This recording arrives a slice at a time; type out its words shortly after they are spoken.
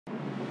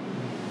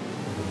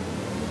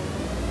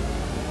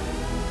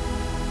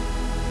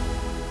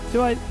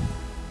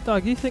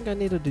Dog, you think I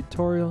need a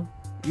tutorial?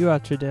 You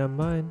out your damn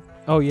mind.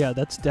 Oh yeah,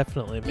 that's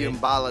definitely me.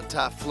 Yumbala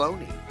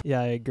Tafloni.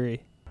 Yeah, I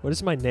agree. What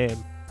is my name?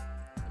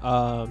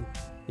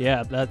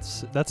 Yeah,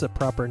 that's a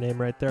proper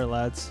name right there,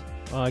 lads.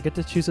 I get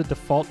to choose a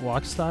default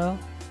walk style.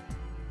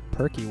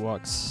 Perky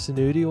walk,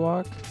 snooty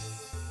walk,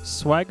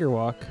 swagger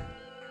walk.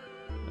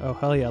 Oh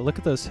hell yeah, look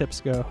at those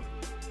hips go.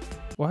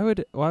 Why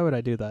would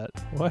I do that?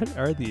 What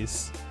are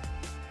these?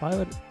 Why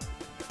would...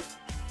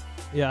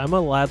 Yeah, I'm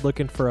a lad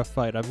looking for a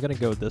fight. I'm gonna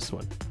go with this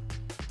one.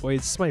 Wait,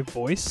 is this my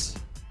voice?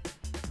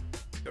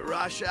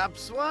 Rashab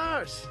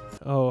Swars.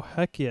 Oh,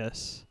 heck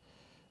yes.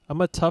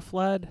 I'm a tough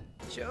lad.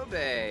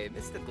 Chobe,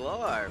 Mr.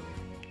 Glor.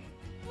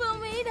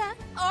 Fumida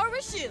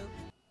Orishu.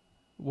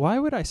 Why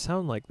would I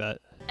sound like that?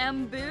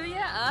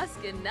 Ambuya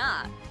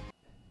Askana.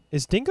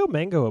 Is Dingo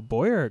Mango a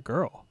boy or a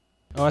girl?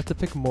 Oh, I have to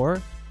pick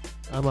more?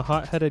 I'm a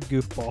hot-headed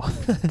goofball.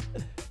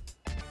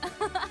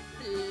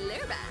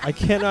 I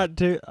cannot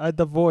do...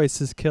 the voice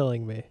is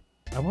killing me.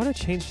 I want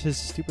to change his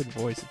stupid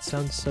voice. It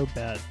sounds so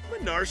bad.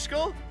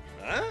 Menarshkal?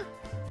 Huh?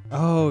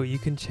 Oh, you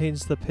can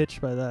change the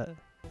pitch by that.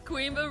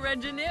 Quimba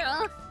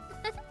Reginera.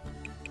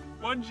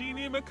 One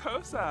genie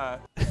Makosa.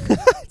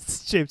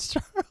 It's James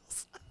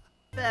Charles.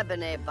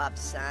 Bebene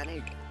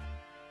Babsani.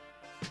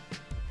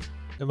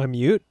 Am I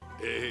mute?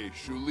 Hey,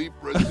 Shulip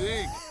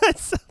Razik. That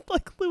sounds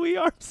like Louis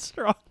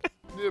Armstrong.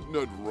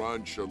 Nibnud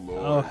Rancha Oh,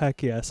 Lord.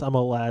 heck yes. I'm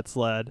a lad's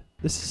lad.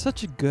 This is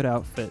such a good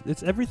outfit.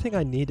 It's everything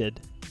I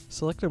needed.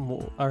 Select a...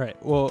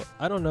 Alright, well,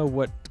 I don't know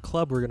what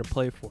club we're going to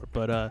play for,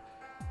 but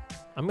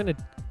I'm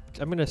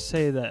gonna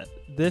say that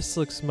this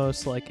looks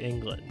most like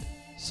England.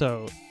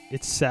 So,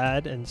 it's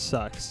sad and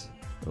sucks.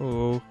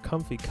 Oh,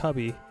 comfy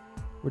cubby.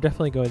 We're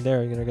definitely going there.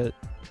 We're gonna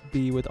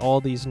be with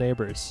all these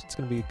neighbors. It's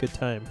gonna be a good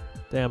time.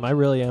 Damn, I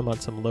really am on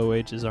some low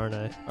wages, aren't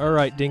I?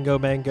 Alright, Dingo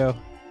Mango.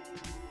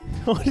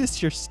 What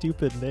does your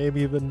stupid name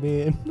even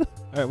mean?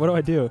 Alright, what do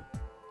I do?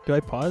 Do I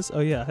pause?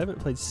 Oh yeah, I haven't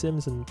played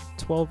Sims in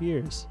 12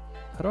 years.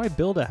 How do I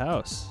build a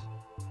house?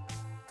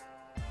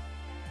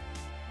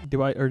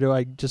 Do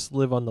I just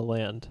live on the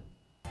land?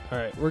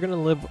 Alright, we're gonna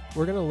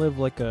live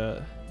like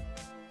a...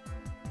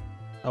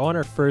 I want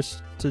our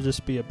first to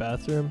just be a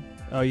bathroom.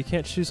 Oh, you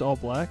can't choose all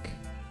black?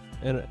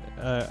 And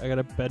I got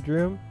a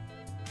bedroom.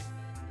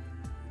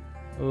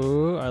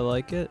 Oh, I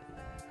like it.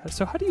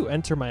 So how do you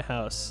enter my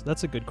house?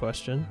 That's a good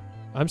question.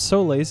 I'm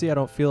so lazy I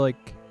don't feel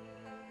like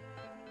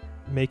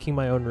making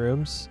my own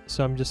rooms,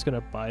 so I'm just gonna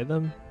buy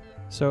them.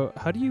 So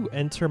how do you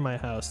enter my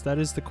house? That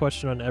is the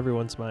question on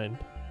everyone's mind.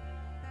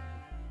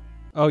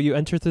 Oh, you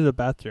enter through the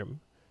bathroom.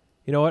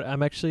 You know what?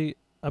 I'm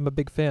a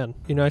big fan.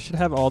 You know, I should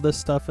have all this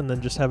stuff and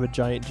then just have a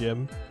giant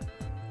gym.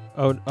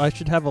 Oh, I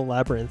should have a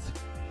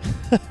labyrinth.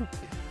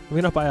 I'm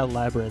gonna buy a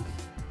labyrinth.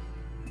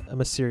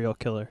 I'm a serial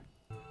killer.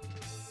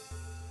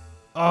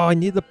 Oh, I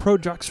need the Pro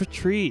Jocks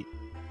retreat.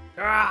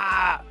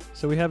 Ah!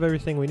 So we have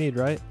everything we need,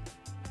 right?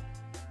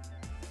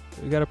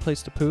 We got a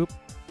place to poop.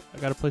 I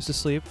got a place to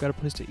sleep. Got a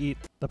place to eat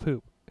the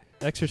poop.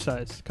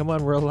 Exercise. Come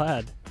on, we're a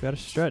lad. We gotta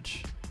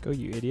stretch. Go,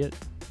 you idiot.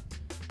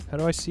 How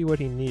do I see what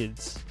he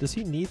needs? Does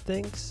he need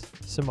things?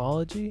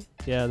 Simology?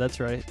 Yeah, that's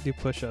right. Do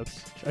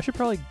push-ups. I should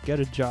probably get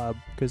a job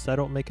because I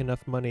don't make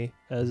enough money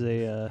as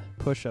a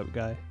push-up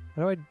guy.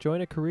 How do I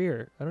join a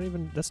career? I don't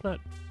even... That's not...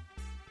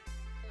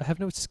 I have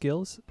no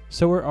skills.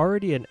 So we're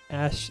already an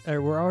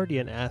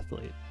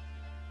athlete.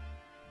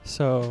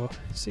 So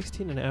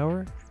 16 an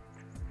hour?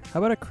 How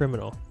about a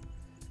criminal?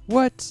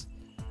 What?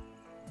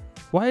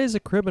 Why does a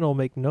criminal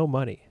make no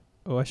money?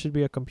 Oh, I should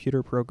be a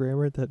computer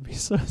programmer. That'd be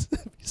so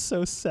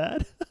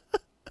sad.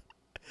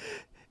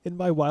 In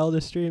my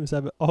wildest dreams,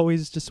 I've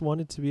always just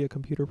wanted to be a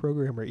computer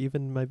programmer,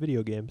 even in my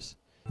video games.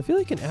 I feel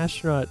like an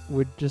astronaut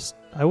would just...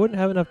 I wouldn't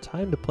have enough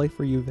time to play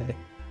for Juve.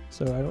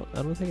 So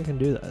I don't think I can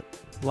do that.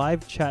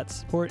 Live chat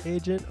support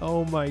agent?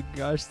 Oh my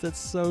gosh, that's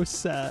so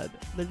sad.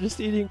 They're just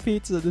eating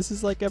pizza. This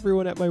is like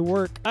everyone at my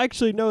work. I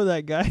actually know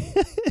that guy.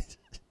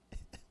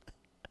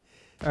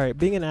 Alright,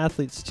 being an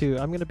athlete's too.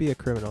 I'm gonna be a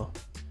criminal.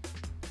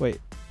 Wait,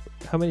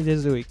 how many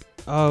days a week?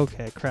 Oh,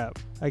 okay, crap.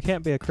 I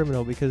can't be a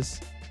criminal because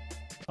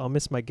I'll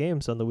miss my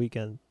games on the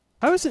weekend.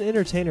 How is an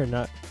entertainer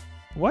not...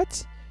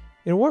 What?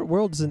 In what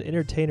world does an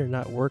entertainer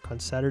not work on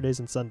Saturdays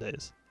and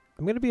Sundays?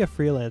 I'm gonna be a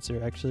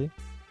freelancer, actually.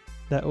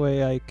 That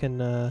way I can,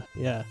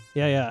 yeah.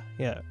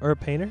 Or a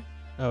painter?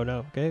 Oh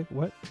no, okay,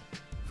 what?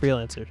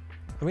 Freelancer.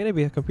 I'm gonna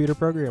be a computer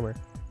programmer.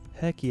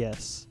 Heck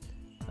yes.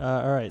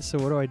 Alright, so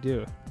what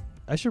do?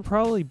 I should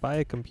probably buy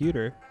a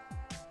computer.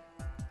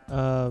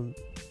 How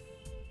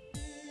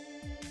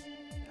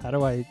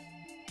do I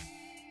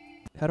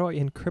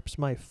encrypt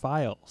my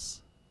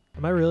files?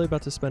 Am I really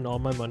about to spend all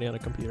my money on a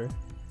computer?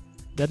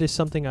 That is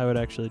something I would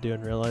actually do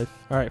in real life.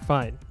 Alright,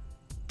 fine.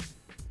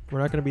 We're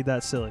not gonna be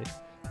that silly.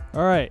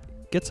 Alright,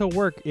 get to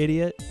work,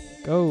 idiot.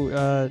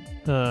 Go,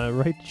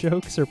 write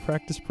jokes or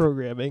practice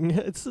programming.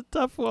 It's a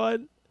tough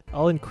one.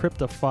 I'll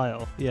encrypt a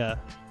file, yeah.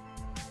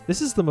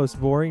 This is the most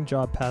boring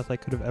job path I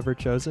could have ever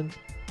chosen,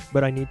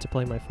 but I need to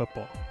play my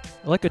football.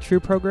 Like a true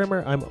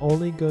programmer, I'm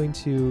only going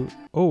to...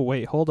 Oh,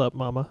 wait, hold up,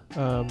 mama.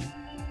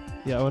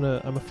 Yeah,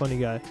 I'm a funny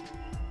guy.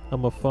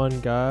 I'm a fun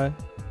guy.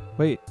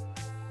 Wait,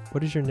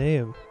 what is your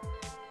name?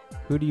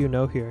 Who do you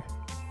know here?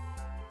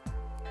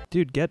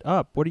 Dude, get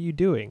up. What are you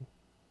doing?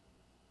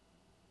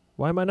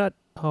 Why am I not?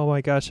 Oh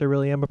my gosh, I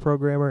really am a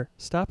programmer.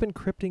 Stop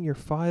encrypting your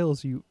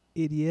files, you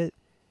idiot.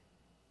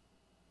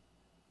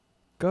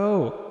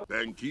 Go.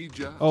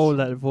 Banquijas. Oh,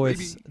 that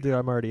voice. Maybe. Dude,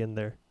 I'm already in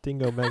there.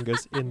 Dingo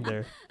Mango's in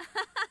there.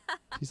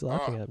 She's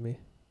laughing at me.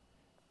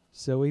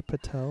 Zoe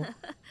Patel.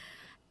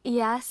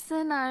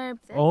 Yasin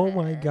Oh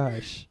my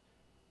gosh.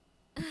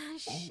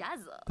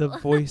 Shazzle. The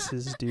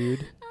voices,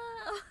 dude.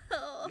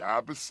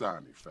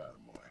 Yabasani, fat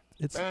boy.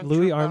 It's Man,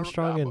 Louis Trump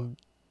Armstrong Alabama. and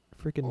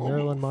freaking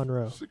Marilyn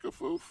Monroe.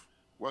 Sycophoof.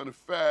 One of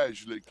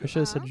Faj lick. I should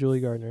have said Julie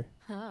Gardner.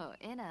 Oh,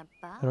 in a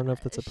box. I don't know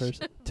if that's a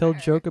person. Tell a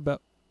joke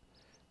about...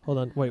 Hold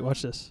on. Wait,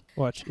 watch this.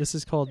 Watch. This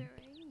is called...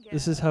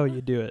 This is how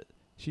you do it.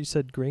 She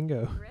said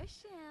gringo.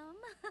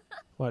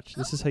 Watch.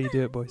 This is how you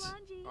do it, boys.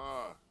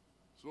 Ah,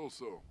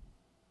 so.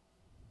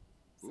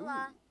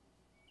 Sla.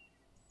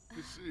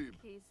 Kasib.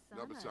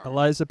 Yabasani.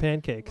 Eliza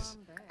Pancakes.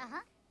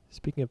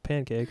 Speaking of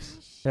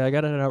pancakes, yeah, I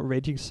got an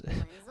outrageous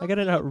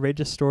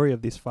story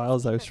of these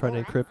files I was trying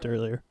to encrypt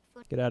earlier.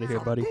 Get out of here,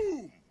 buddy.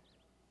 Boom.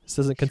 This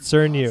doesn't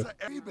concern you.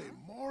 eBay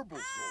marble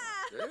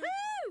sword,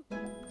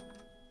 okay?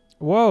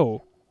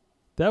 Whoa,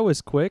 that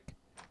was quick.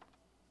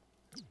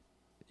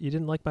 You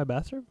didn't like my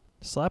bathroom?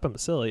 Slap him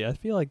silly. I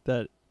feel like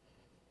that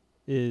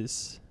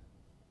is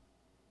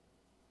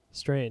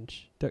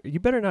strange. You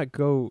better not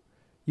go.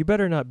 You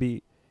better not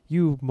be.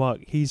 You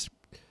mug.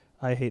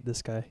 I hate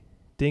this guy.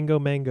 Dingo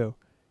Mango.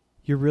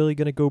 You're really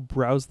gonna go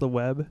browse the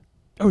web?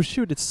 Oh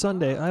shoot, it's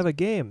Sunday. I have a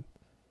game.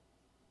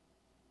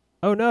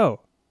 Oh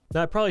no.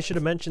 Now, I probably should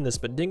have mentioned this,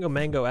 but Dingo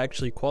Mango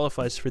actually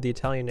qualifies for the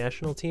Italian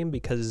national team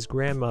because his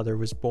grandmother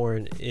was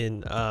born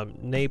in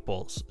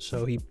Naples,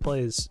 so he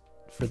plays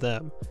for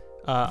them.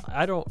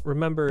 I don't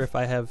remember if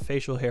I have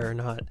facial hair or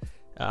not.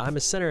 I'm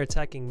a center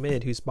attacking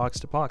mid who's box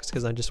to box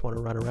because I just want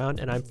to run around,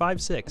 and I'm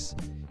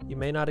 5'6". You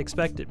may not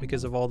expect it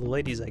because of all the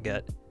ladies I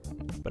get,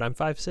 but I'm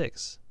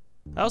 5'6".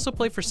 I also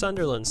play for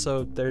Sunderland,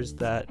 so there's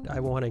that. I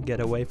want to get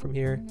away from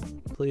here,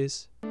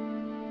 please.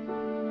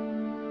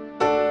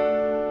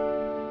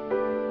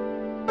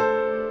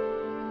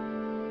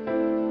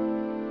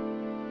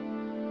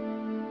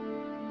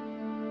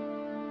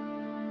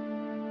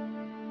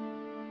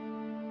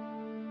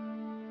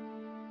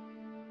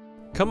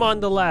 Come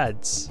on, the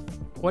lads.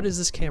 What is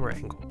this camera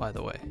angle, by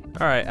the way?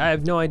 Alright, I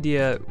have no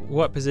idea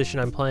what position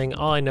I'm playing.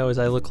 All I know is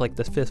I look like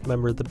the 5th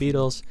member of the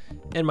Beatles,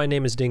 and my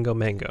name is Dingo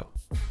Mango.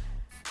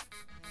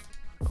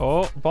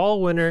 Oh,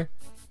 ball winner.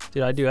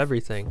 Dude, I do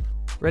everything.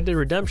 Red Dead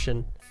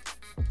Redemption.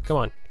 Come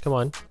on, come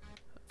on.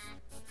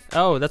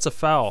 Oh, that's a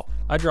foul.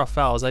 I draw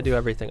fouls, I do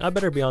everything. I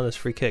better be on this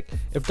free kick.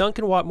 If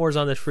Duncan Watmore's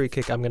on this free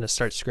kick, I'm gonna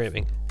start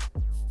screaming.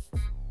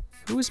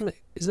 Who is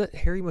that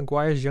Harry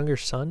Maguire's younger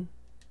son?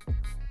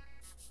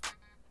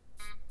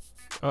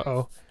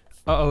 Uh-oh.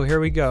 Uh-oh, here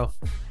we go.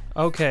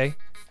 Okay.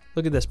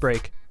 Look at this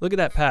break. Look at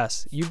that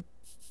pass.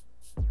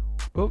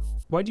 Oh,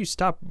 why'd you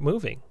stop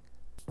moving?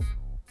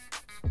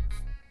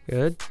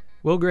 Good.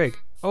 Will Grigg.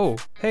 Oh,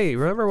 hey,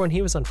 remember when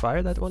he was on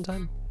fire that one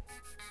time?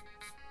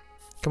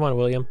 Come on,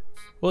 William.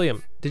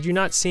 William, did you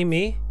not see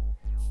me?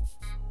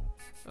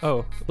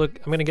 Oh, look,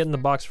 I'm gonna get in the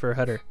box for a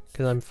header,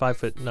 because I'm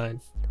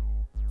 5'9".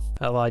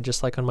 I lied,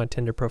 just like on my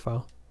Tinder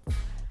profile.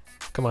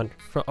 Come on.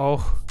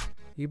 Oh,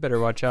 you better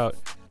watch out.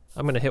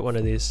 I'm gonna hit one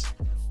of these.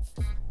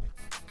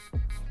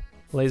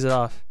 Lays it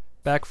off.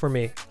 Back for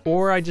me.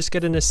 Or I just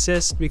get an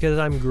assist because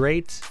I'm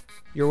great.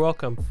 You're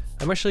welcome.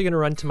 I'm actually gonna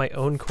run to my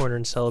own corner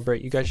and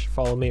celebrate. You guys should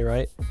follow me,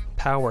 right?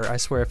 Power. I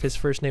swear, if his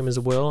first name is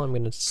Will, I'm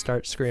gonna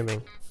start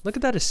screaming. Look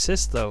at that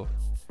assist, though.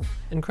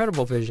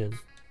 Incredible vision.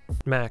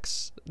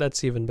 Max.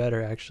 That's even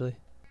better, actually.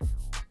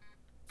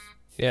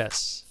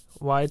 Yes.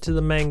 Wide to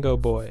the Mango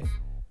Boy.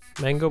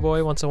 Mango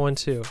Boy wants a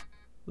 1-2.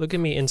 Look at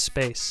me in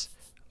space.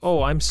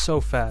 Oh, I'm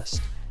so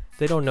fast.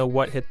 They don't know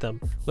what hit them.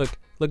 Look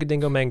at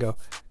Dingo Mango.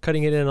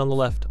 Cutting it in on the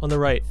left, on the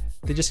right.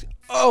 They just,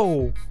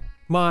 oh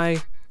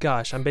my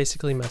gosh, I'm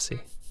basically Messi.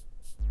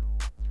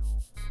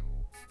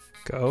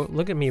 Go,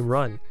 look at me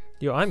run.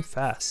 Yo, I'm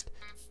fast.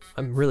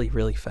 I'm really,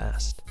 really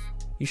fast.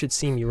 You should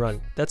see me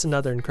run. That's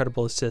another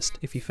incredible assist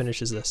if he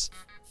finishes this.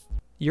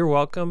 You're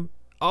welcome.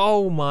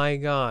 Oh my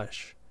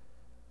gosh.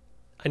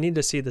 I need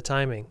to see the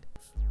timing.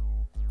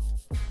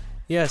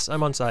 Yes,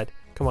 I'm onside.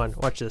 Come on,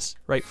 watch this.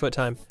 Right foot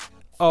time.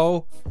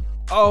 Oh.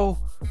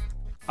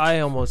 I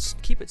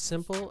almost... Keep it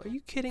simple. Are you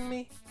kidding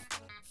me?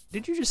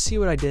 Did you just see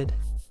what I did?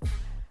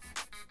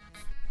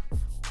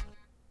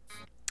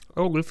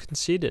 Oh, we've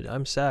conceded.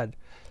 I'm sad.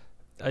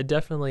 I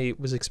definitely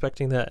was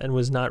expecting that and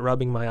was not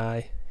rubbing my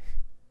eye.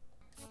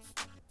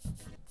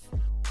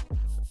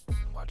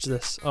 Watch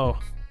this. Oh,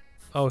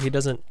 he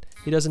doesn't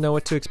know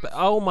what to expect.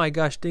 Oh my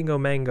gosh, Dingo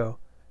Mango.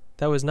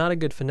 That was not a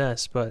good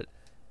finesse, but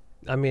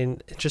I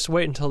mean, just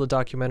wait until the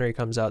documentary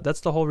comes out.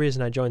 That's the whole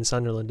reason I joined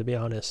Sunderland, to be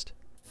honest.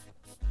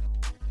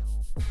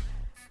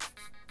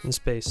 In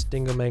space,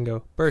 Dingo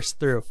Mango. Burst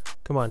through.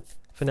 Come on.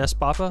 Finesse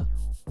Papa?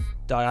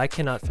 I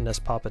cannot finesse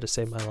Papa to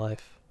save my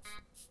life.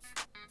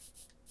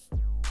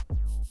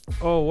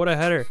 Oh, what a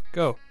header.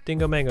 Go.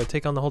 Dingo Mango,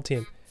 take on the whole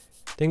team.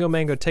 Dingo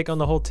Mango, take on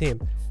the whole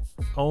team.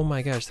 Oh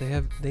my gosh,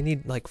 they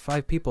need like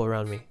 5 people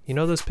around me. You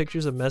know those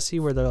pictures of Messi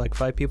where there are like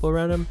 5 people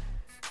around him?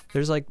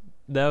 There's like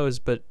those,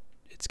 but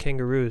it's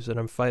kangaroos and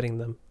I'm fighting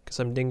them because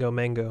I'm Dingo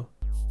Mango.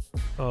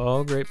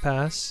 Oh, great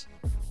pass.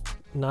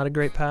 Not a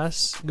great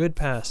pass. Good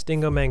pass.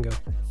 Dingo Mango.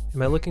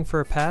 Am I looking for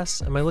a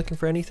pass? Am I looking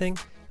for anything?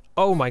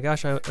 Oh my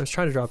gosh, I was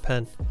trying to draw a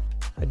pen.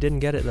 I didn't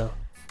get it though.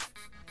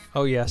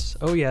 Oh yes.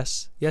 Oh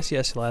yes. Yes,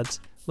 yes, lads.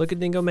 Look at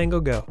Dingo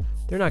Mango go.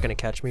 They're not going to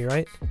catch me,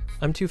 right?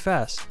 I'm too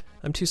fast.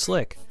 I'm too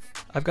slick.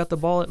 I've got the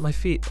ball at my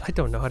feet. I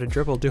don't know how to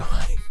dribble, do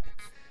I?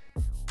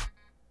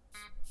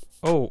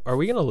 Oh, are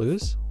we going to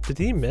lose? Did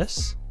he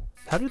miss?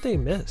 How did they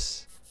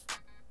miss?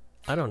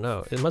 I don't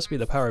know. It must be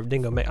the power of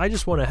Dingo Mango. I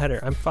just won a header.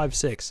 I'm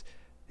 5'6".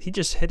 He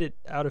just hit it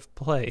out of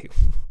play.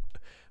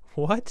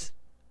 What?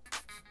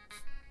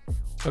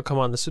 Oh, come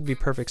on. This would be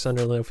perfect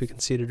Sunderland if we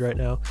conceded right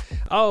now.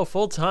 Oh,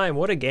 full time.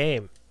 What a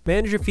game.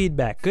 Manager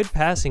feedback. Good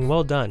passing.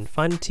 Well done.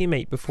 Find a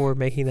teammate before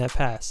making that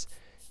pass.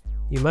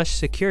 You must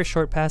secure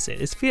short passing.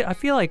 I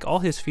feel like all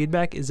his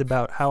feedback is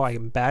about how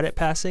I'm bad at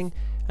passing,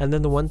 and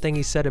then the one thing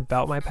he said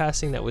about my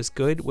passing that was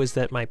good was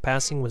that my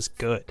passing was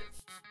good.